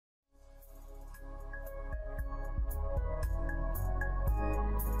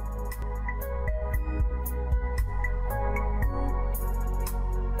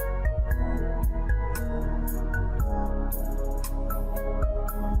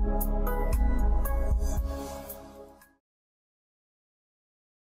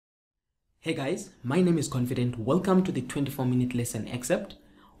Hey guys, my name is Confident. Welcome to the 24-minute lesson excerpt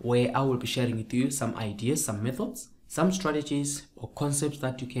where I will be sharing with you some ideas, some methods, some strategies or concepts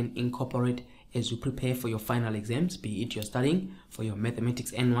that you can incorporate as you prepare for your final exams, be it you're studying for your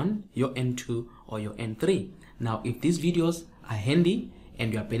mathematics N1, your N2 or your N3. Now, if these videos are handy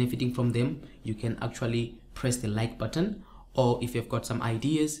and you are benefiting from them, you can actually press the like button, or if you've got some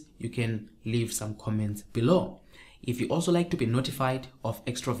ideas, you can leave some comments below. If you also like to be notified of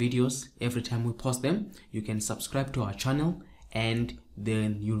extra videos every time we post them, you can subscribe to our channel and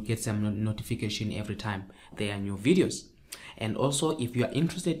then you'll get some notification every time there are new videos. And also, if you are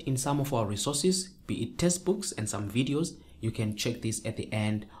interested in some of our resources, be it textbooks and some videos, you can check this at the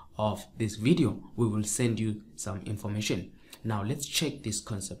end of this video. We will send you some information. Now let's check this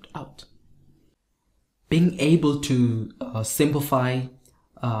concept out. Being able to simplify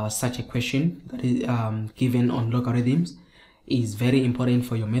such a question that is given on logarithms is very important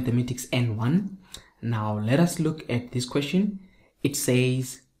for your mathematics N1. Now let us look at this question. It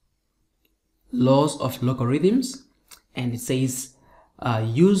says laws of logarithms, and it says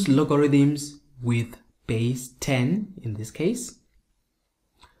use logarithms with base 10 in this case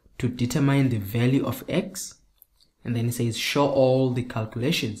to determine the value of x, and then it says show all the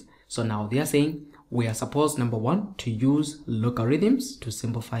calculations. So now they are saying we are supposed, number one, to use logarithms to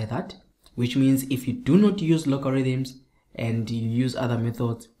simplify that, which means if you do not use logarithms and you use other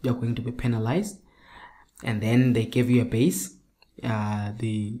methods, you're going to be penalized. And then they give you a base,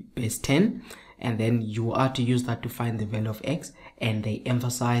 the base 10, and then you are to use that to find the value of x, and they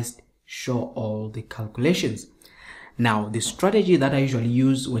emphasized show all the calculations. Now, the strategy that I usually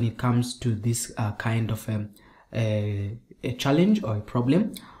use when it comes to this kind of a challenge or a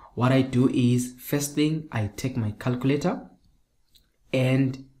problem, what I do is, first thing, I take my calculator,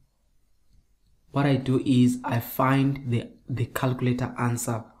 and what I do is I find the calculator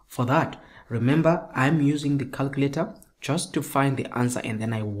answer for that. Remember, I'm using the calculator just to find the answer, and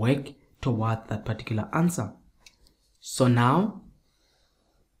then I work toward that particular answer. So now,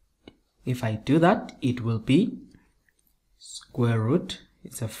 if I do that, it will be square root.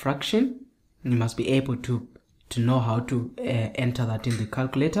 It's a fraction. You must be able to know how to enter that in the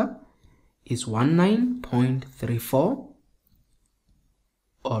calculator. Is 19.34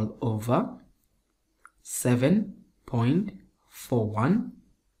 all over 7.41,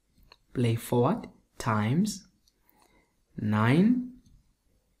 play forward, times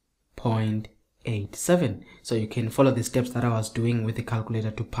 9.87. So you can follow the steps that I was doing with the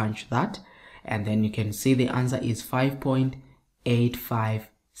calculator to punch that, and then you can see the answer is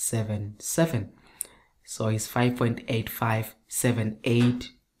 5.8577. So it's 5.8578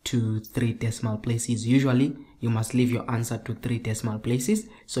 to 3 decimal places. Usually you must leave your answer to 3 decimal places.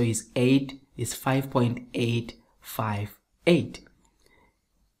 So it's 5.858,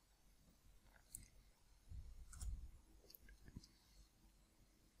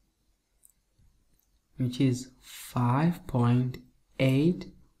 which is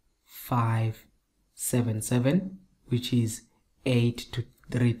 5.8577, which is 8 to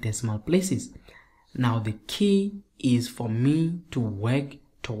 3 decimal places. Now the key is for me to work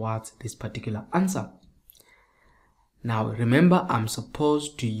towards this particular answer. Now remember, I'm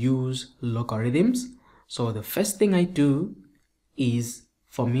supposed to use logarithms. So the first thing I do is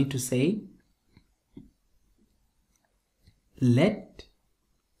for me to say, let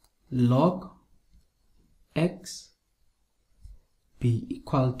log x be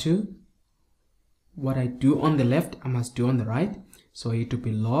equal to, what I do on the left, I must do on the right. So it will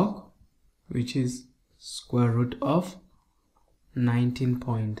be log, which is square root of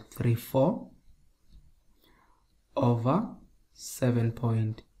 19.34 over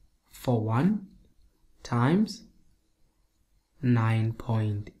 7.41 times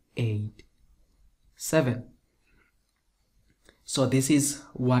 9.87. So this is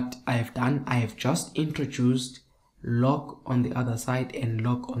what I have done. I have just introduced log on the other side and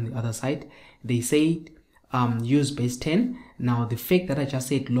log on the other side. They said use base 10. Now the fact that I just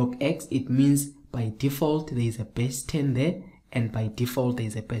said log x, it means by default there is a base 10 there, and by default there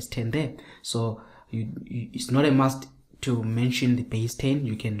is a base 10 there. So it's not a must to mention the base 10.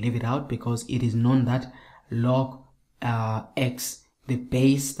 You can leave it out because it is known that log x, the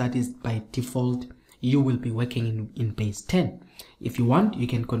base that is by default, you will be working in base 10. If you want, you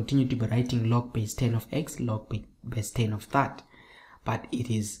can continue to be writing log base 10 of x, log base 10 of that, but it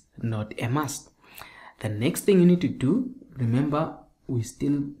is not a must. The next thing you need to do, remember, we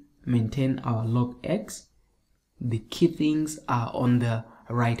still maintain our log x. The key things are on the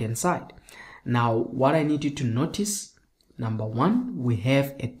right hand side. Now what I need you to notice, number one, we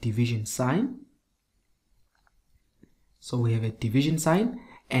have a division sign. So we have a division sign,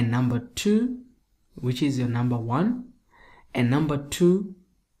 and number 2, which is your number 1, and number 2,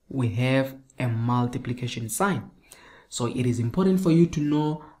 we have a multiplication sign. So it is important for you to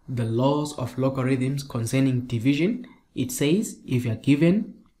know the laws of logarithms concerning division. It says if you are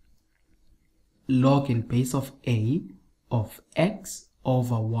given log in base of a of x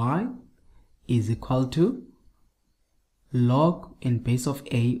over y is equal to log in base of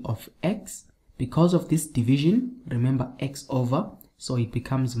a of x. Because of this division, remember x over, so it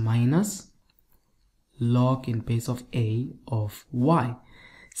becomes minus log in base of a of y.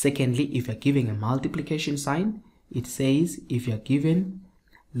 Secondly, if you're giving a multiplication sign, it says if you're given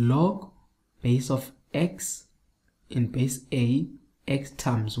log base of x in base a, x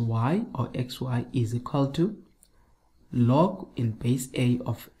times y or xy is equal to log in base a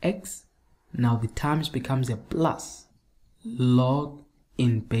of x. Now the times becomes a plus log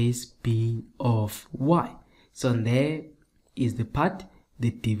in base b of y. So there is the part,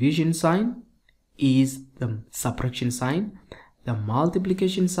 the division sign is the subtraction sign, the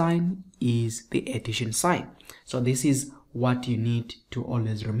multiplication sign is the addition sign. So this is what you need to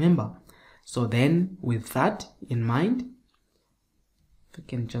always remember. So then with that in mind, if I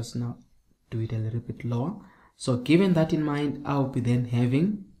can just now do it a little bit lower. So given that in mind, I'll be then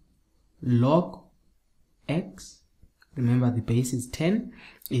having log x, remember the base is 10,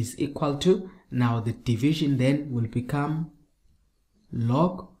 is equal to, now the division then will become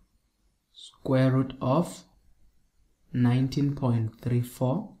log square root of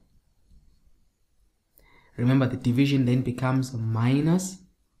 19.34. Remember the division then becomes minus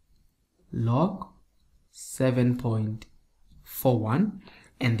log 7.41,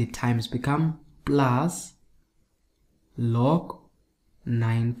 and the times become plus log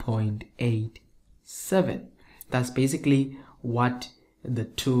 9.87. That's basically what the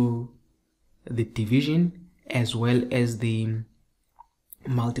division as well as the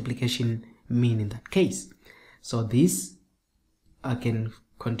multiplication mean in that case. So this I can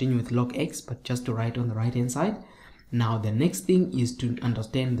continue with log x, but just to write on the right hand side. Now the next thing is to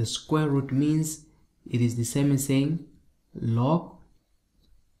understand the square root means it is the same as saying log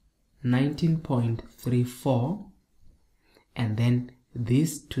 19.34 and then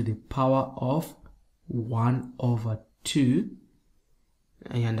this to the power of 1 over 2.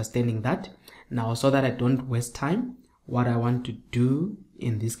 Are you understanding that? Now, so that I don't waste time, what I want to do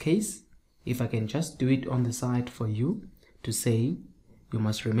in this case, if I can just do it on the side for you to say, you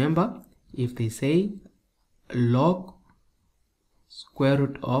must remember, if they say log square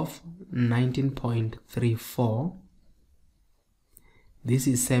root of 19.34, this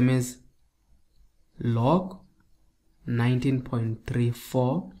is same as log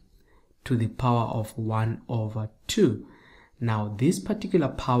 19.34 to the power of 1 over 2. Now this particular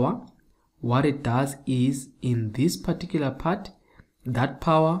power, what it does is in this particular part, that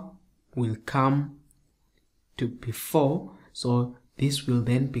power will come to be 4. So this will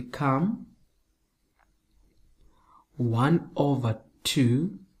then become 1 over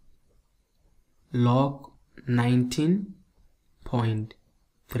 2 log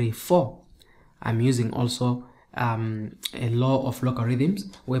 19.34. I'm using also a law of logarithms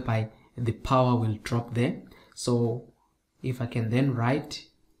whereby the power will drop there. So if I can then write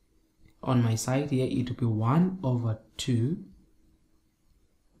on my side here, it will be 1 over 2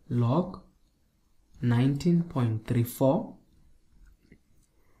 log 19.34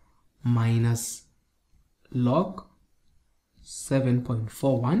 minus log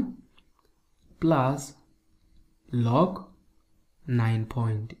 7.41 plus log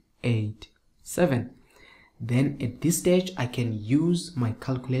 9.87. Then at this stage I can use my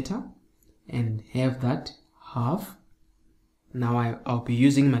calculator and have that half. Now I'll be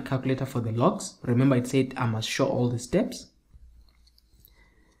using my calculator for the logs. Remember it said I must show all the steps.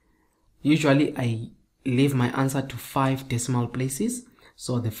 Usually I leave my answer to 5 decimal places.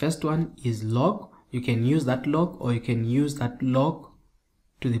 So the first one is log. You can use that log or you can use that log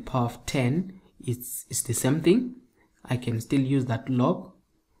to the power of 10. It's the same thing. I can still use that log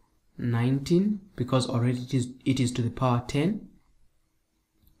 19 because already it is to the power 10.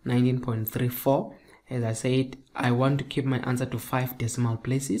 19.34. As I said, I want to keep my answer to 5 decimal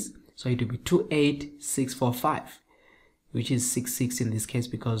places. So it will be 28645, which is 66 in this case,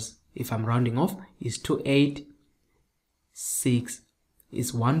 because if I'm rounding off, is 286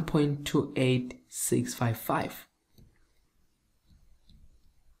 is 1.28655.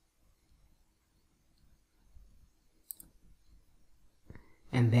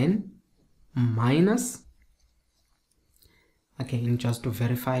 And then minus, again, just to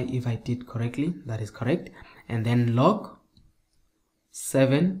verify if I did correctly, that is correct. And then log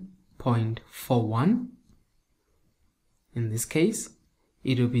 7.41 in this case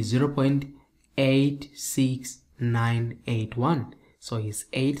it will be 0.86981. So it's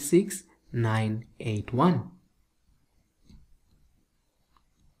 86981.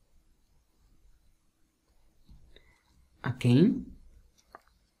 Again,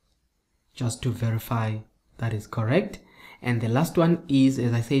 just to verify that is correct. And the last one is,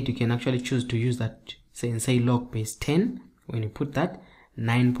 as I said, you can actually choose to use that, say log base 10. When you put that,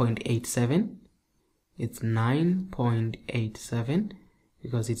 9.87, it's 9.87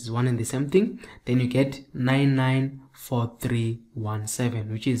 because it is one and the same thing. Then you get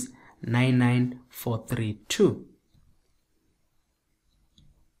 994317, which is 99432.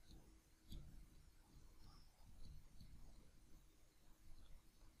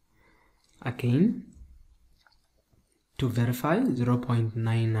 Again, to verify,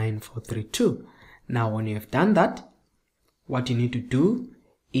 0.99432. Now when you have done that, what you need to do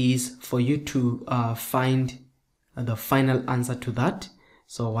is for you to find the final answer to that.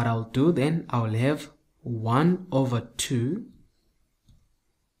 So what I'll do then, I'll have 1/2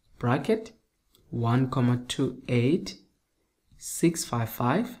 bracket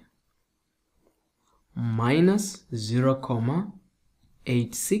 1,28655 minus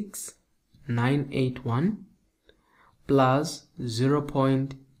 0,86981 plus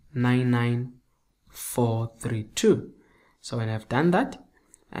 0.99432. So when I've done that,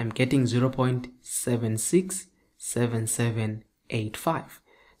 I'm getting 0.767785.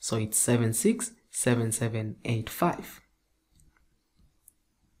 So it's 767785.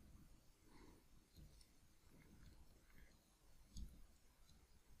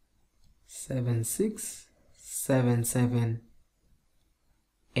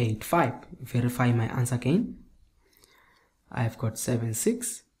 Verify my answer again. I've got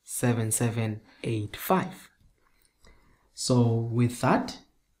 767785. So with that,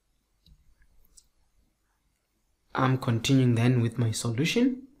 I'm continuing then with my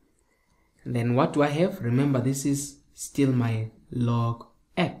solution. And then what do I have? Remember, this is still my log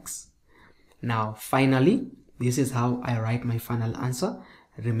x. Now finally, this is how I write my final answer.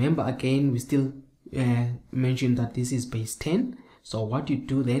 Remember, again, we still mentioned that this is base 10. So what you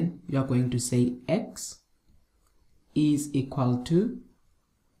do then, you are going to say x is equal to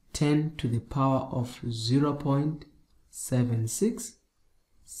 10 to the power of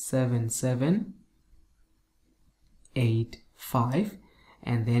 0.767785,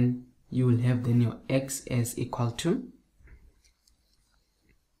 and then you will have then your x as equal to,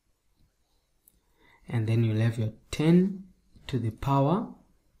 and then you'll have your 10 to the power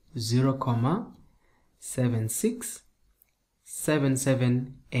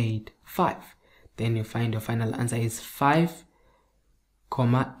 0.767785. Then you find your final answer is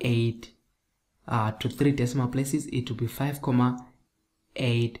 5,8 to 3 decimal places. It will be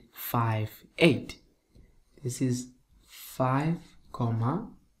 5,858. This is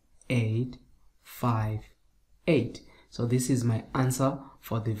 5,858. So this is my answer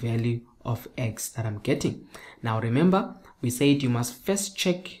for the value of x that I'm getting. Now remember, we said you must first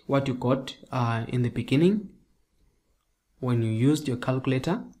check what you got in the beginning when you used your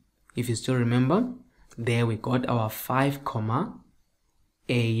calculator. If you still remember, there we got our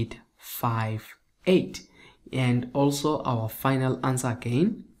 5,858, and also our final answer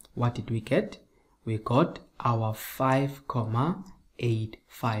again. What did we get? We got our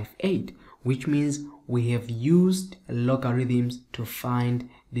 5,858, which means we have used logarithms to find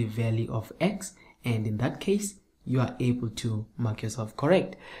the value of x, and in that case you are able to mark yourself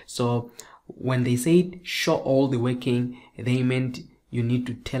correct. So when they said show all the working, they meant you need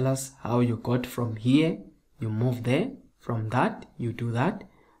to tell us how you got from here, you move there, from that you do that,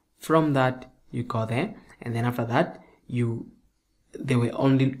 from that you go there, and then after that they were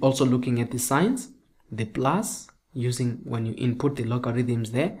also looking at the signs. The plus, using when you input the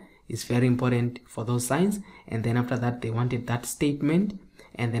logarithms there, is very important for those signs. And then after that they wanted that statement,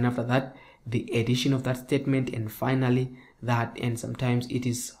 and then after that the addition of that statement, and finally that, and sometimes it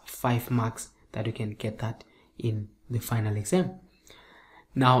is 5 marks that you can get that in the final exam.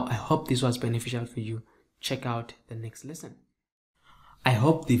 Now I hope this was beneficial for you. Check out the next lesson. I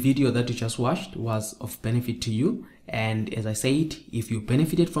hope the video that you just watched was of benefit to you, and as I said, if you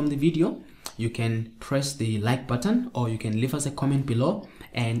benefited from the video, you can press the like button or you can leave us a comment below.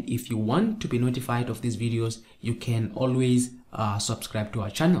 And if you want to be notified of these videos, you can always subscribe to our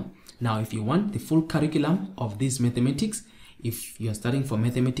channel. Now if you want the full curriculum of this mathematics, if you're studying for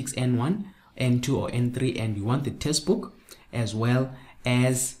mathematics N1, N2 or N3, and you want the test book as well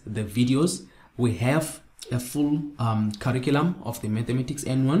as the videos, we have a full curriculum of the mathematics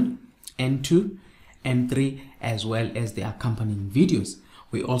N1, N2, N3, as well as the accompanying videos.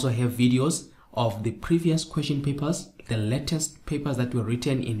 We also have videos of the previous question papers, the latest papers that were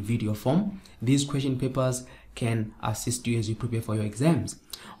written in video form. These question papers can assist you as you prepare for your exams.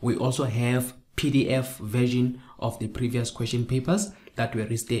 We also have PDF version of the previous question papers that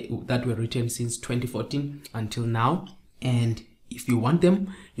were written since 2014 until now, and if you want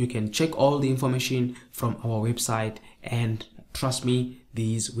them, you can check all the information from our website, and trust me,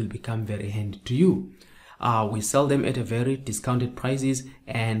 these will become very handy to you. We sell them at a very discounted prices,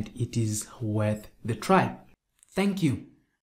 and it is worth the try. Thank you.